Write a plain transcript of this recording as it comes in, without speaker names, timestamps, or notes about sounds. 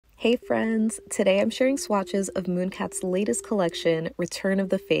Hey friends! Today I'm sharing swatches of Mooncat's latest collection, Return of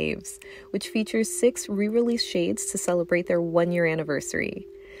the Faves, which features 6 re-release shades to celebrate their 1-year anniversary.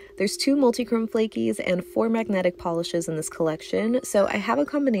 There's 2 multichrome flakies and 4 magnetic polishes in this collection, so I have a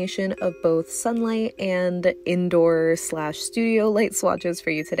combination of both sunlight and indoor/studio light swatches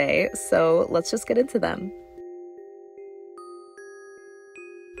for you today, so let's just get into them.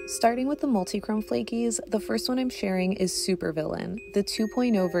 Starting with the multichrome flakies, the first one I'm sharing is Supervillain, the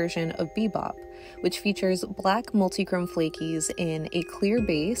 2.0 version of Bebop, which features black multichrome flakies in a clear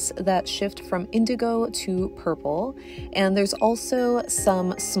base that shift from indigo to purple, and there's also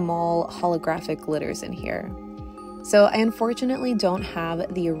some small holographic glitters in here. So I unfortunately don't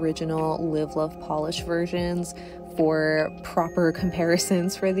have the original Live Love Polish versions for proper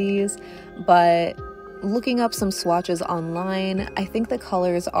comparisons for these, but looking up some swatches online, I think the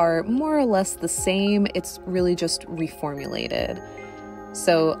colors are more or less the same. It's really just reformulated.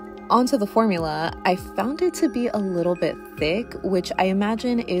 So onto the formula, I found it to be a little bit thick, which I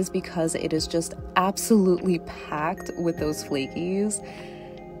imagine is because it is just absolutely packed with those flakies.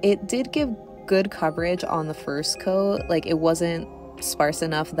 It did give good coverage on the first coat, like it wasn't sparse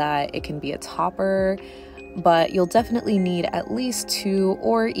enough that it can be a topper, but you'll definitely need at least 2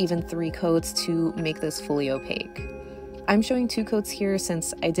 or even 3 coats to make this fully opaque. I'm showing 2 coats here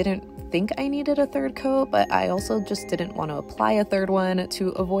since I didn't think I needed a 3rd coat, but I also just didn't want to apply a 3rd one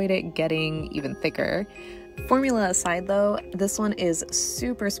to avoid it getting even thicker. Formula aside though, this one is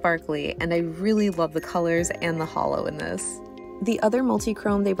super sparkly and I really love the colors and the holo in this. The other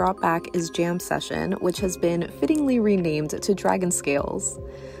multichrome they brought back is Jam Session, which has been fittingly renamed to Dragon Scales.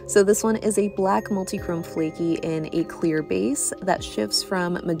 So this one is a black multichrome flaky in a clear base that shifts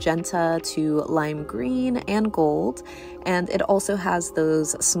from magenta to lime green and gold, and it also has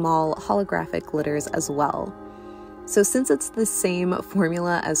those small holographic glitters as well. So since it's the same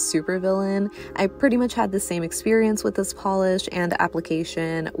formula as Supervillain, I pretty much had the same experience with this polish and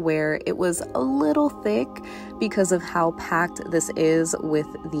application where it was a little thick because of how packed this is with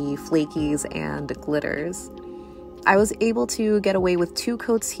the flakies and glitters. I was able to get away with 2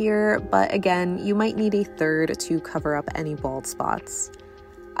 coats here, but again, you might need a 3rd to cover up any bald spots.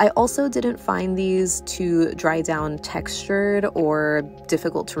 I also didn't find these to dry down textured or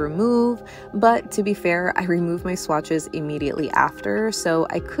difficult to remove, but to be fair, I removed my swatches immediately after, so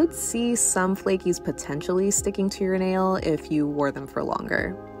I could see some flakies potentially sticking to your nail if you wore them for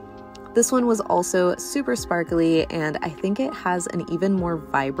longer. This one was also super sparkly, and I think it has an even more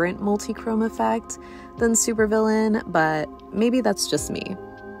vibrant multichrome effect than Supervillain, but maybe that's just me.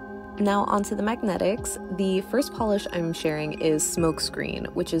 Now onto the magnetics. The first polish I'm sharing is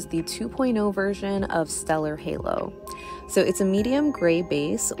Smokescreen, which is the 2.0 version of Stellar Halo. So it's a medium gray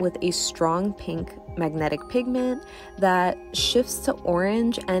base with a strong pink magnetic pigment that shifts to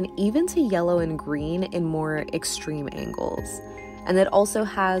orange and even to yellow and green in more extreme angles. And it also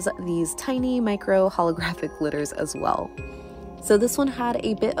has these tiny micro holographic glitters as well. So this one had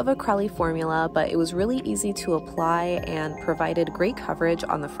a bit of a crowly formula, but it was really easy to apply and provided great coverage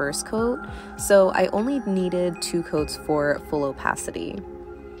on the first coat, so I only needed 2 coats for full opacity.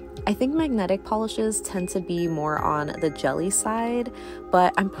 I think magnetic polishes tend to be more on the jelly side,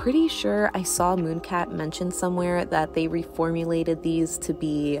 but I'm pretty sure I saw Mooncat mention somewhere that they reformulated these to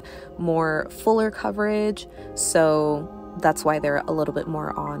be more fuller coverage, so that's why they're a little bit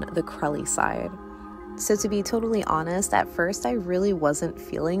more on the crowly side. So to be totally honest, at first I really wasn't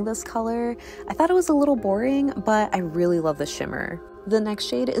feeling this color. I thought it was a little boring, but I really love the shimmer. The next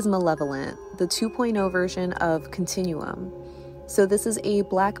shade is Malevolent, the 2.0 version of Continuum. So this is a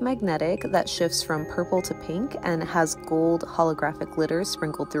black magnetic that shifts from purple to pink and has gold holographic glitters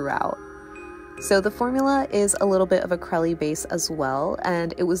sprinkled throughout. So the formula is a little bit of a crowly base as well,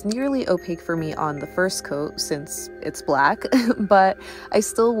 and it was nearly opaque for me on the first coat since it's black, but I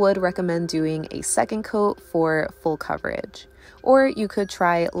still would recommend doing a 2nd coat for full coverage. Or you could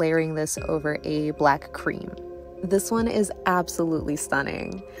try layering this over a black cream. This one is absolutely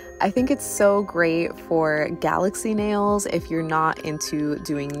stunning. I think it's so great for galaxy nails if you're not into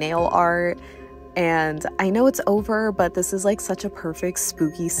doing nail art. And I know it's over, but this is like such a perfect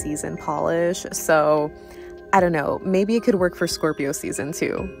spooky season polish, so I don't know, maybe it could work for Scorpio season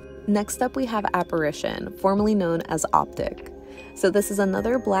too. Next up we have Apparition, formerly known as Optic. So this is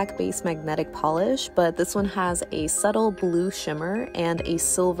another black base magnetic polish, but this one has a subtle blue shimmer and a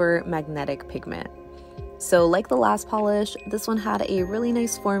silver magnetic pigment. So like the last polish, this one had a really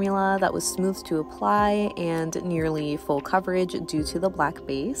nice formula that was smooth to apply and nearly full coverage due to the black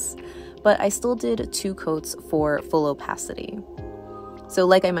base, but I still did 2 coats for full opacity. So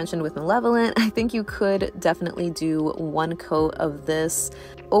like I mentioned with Malevolent, I think you could definitely do 1 coat of this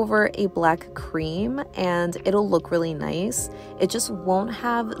over a black cream and it'll look really nice. It just won't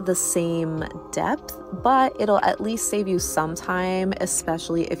have the same depth, but it'll at least save you some time,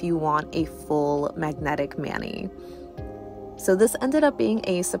 especially if you want a full magnetic mani. So this ended up being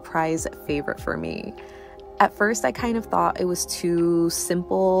a surprise favorite for me. At first, I kind of thought it was too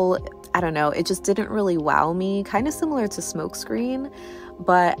simple. I don't know, it just didn't really wow me, kind of similar to Smokescreen,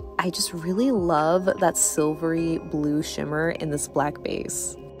 but I just really love that silvery blue shimmer in this black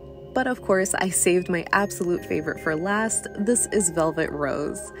base. But of course, I saved my absolute favorite for last. This is Velvet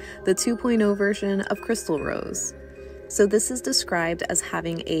Rose, the 2.0 version of Crystal Rose. So this is described as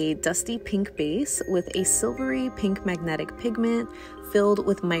having a dusty pink base with a silvery pink magnetic pigment filled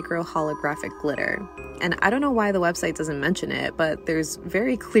with micro holographic glitter. And I don't know why the website doesn't mention it, but there's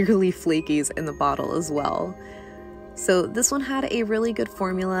very clearly flakies in the bottle as well. So this one had a really good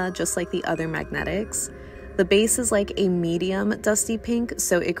formula, just like the other magnetics. The base is like a medium dusty pink,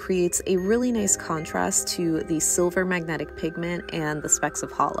 so it creates a really nice contrast to the silver magnetic pigment and the specks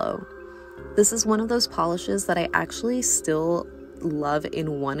of hollow. This is one of those polishes that I actually still love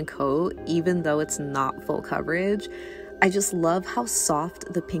in one coat, even though it's not full coverage. I just love how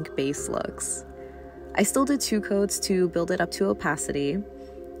soft the pink base looks. I still did 2 coats to build it up to opacity,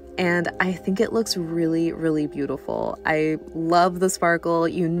 and I think it looks really, really beautiful. I love the sparkle.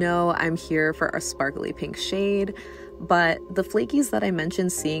 You know I'm here for a sparkly pink shade, but the flakies that I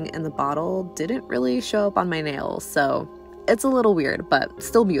mentioned seeing in the bottle didn't really show up on my nails, so it's a little weird, but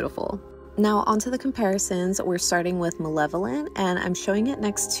still beautiful. Now onto the comparisons. We're starting with Malevolent, and I'm showing it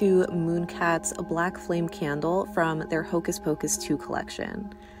next to Mooncat's Black Flame Candle from their Hocus Pocus 2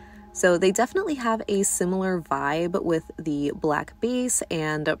 collection. So they definitely have a similar vibe with the black base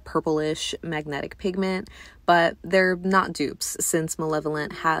and purplish magnetic pigment, but they're not dupes since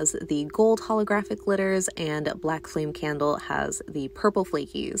Malevolent has the gold holographic glitters and Black Flame Candle has the purple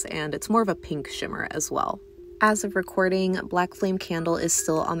flakies, and it's more of a pink shimmer as well. As of recording, Black Flame Candle is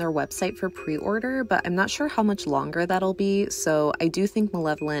still on their website for pre-order, but I'm not sure how much longer that'll be, so I do think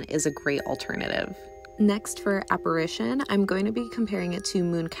Malevolent is a great alternative. Next for Apparition, I'm going to be comparing it to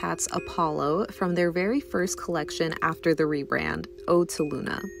Mooncat's Apollo from their very first collection after the rebrand, Ode to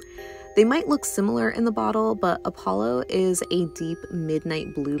Luna. They might look similar in the bottle, but Apollo is a deep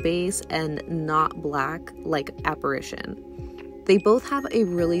midnight blue base and not black like Apparition. They both have a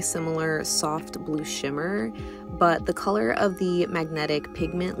really similar soft blue shimmer, but the color of the magnetic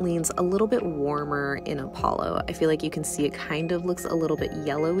pigment leans a little bit warmer in Apollo. I feel like you can see it kind of looks a little bit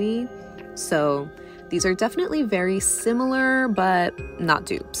yellowy. So these are definitely very similar, but not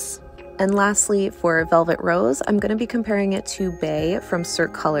dupes. And lastly, for Velvet Rose, I'm going to be comparing it to Bay from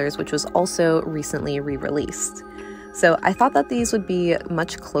Cirque Colors, which was also recently re-released. So I thought that these would be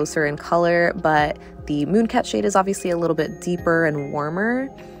much closer in color, but the Mooncat shade is obviously a little bit deeper and warmer.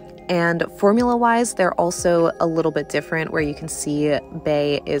 And formula-wise, they're also a little bit different, where you can see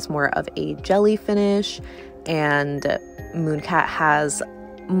Bay is more of a jelly finish, and Mooncat has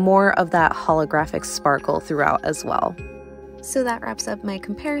more of that holographic sparkle throughout as well. So that wraps up my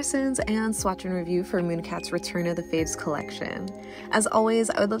comparisons and swatch and review for Mooncat's Return of the Faves collection. As always,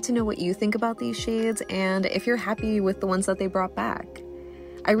 I would love to know what you think about these shades and if you're happy with the ones that they brought back.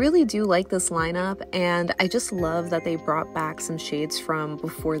 I really do like this lineup, and I just love that they brought back some shades from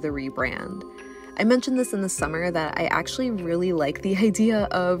before the rebrand. I mentioned this in the summer that I actually really like the idea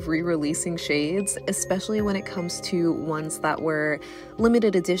of re-releasing shades, especially when it comes to ones that were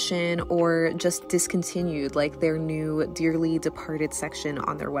limited edition or just discontinued, like their new Dearly Departed section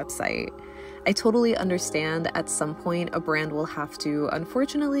on their website. I totally understand at some point a brand will have to,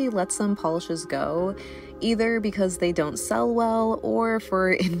 unfortunately, let some polishes go, either because they don't sell well or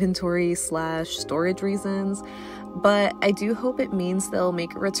for inventory/storage reasons, but I do hope it means they'll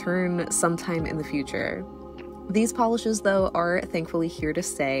make a return sometime in the future. These polishes, though, are thankfully here to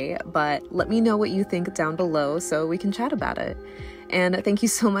stay, but let me know what you think down below so we can chat about it. And thank you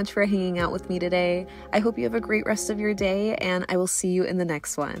so much for hanging out with me today. I hope you have a great rest of your day, and I will see you in the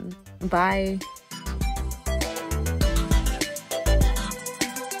next one. Bye!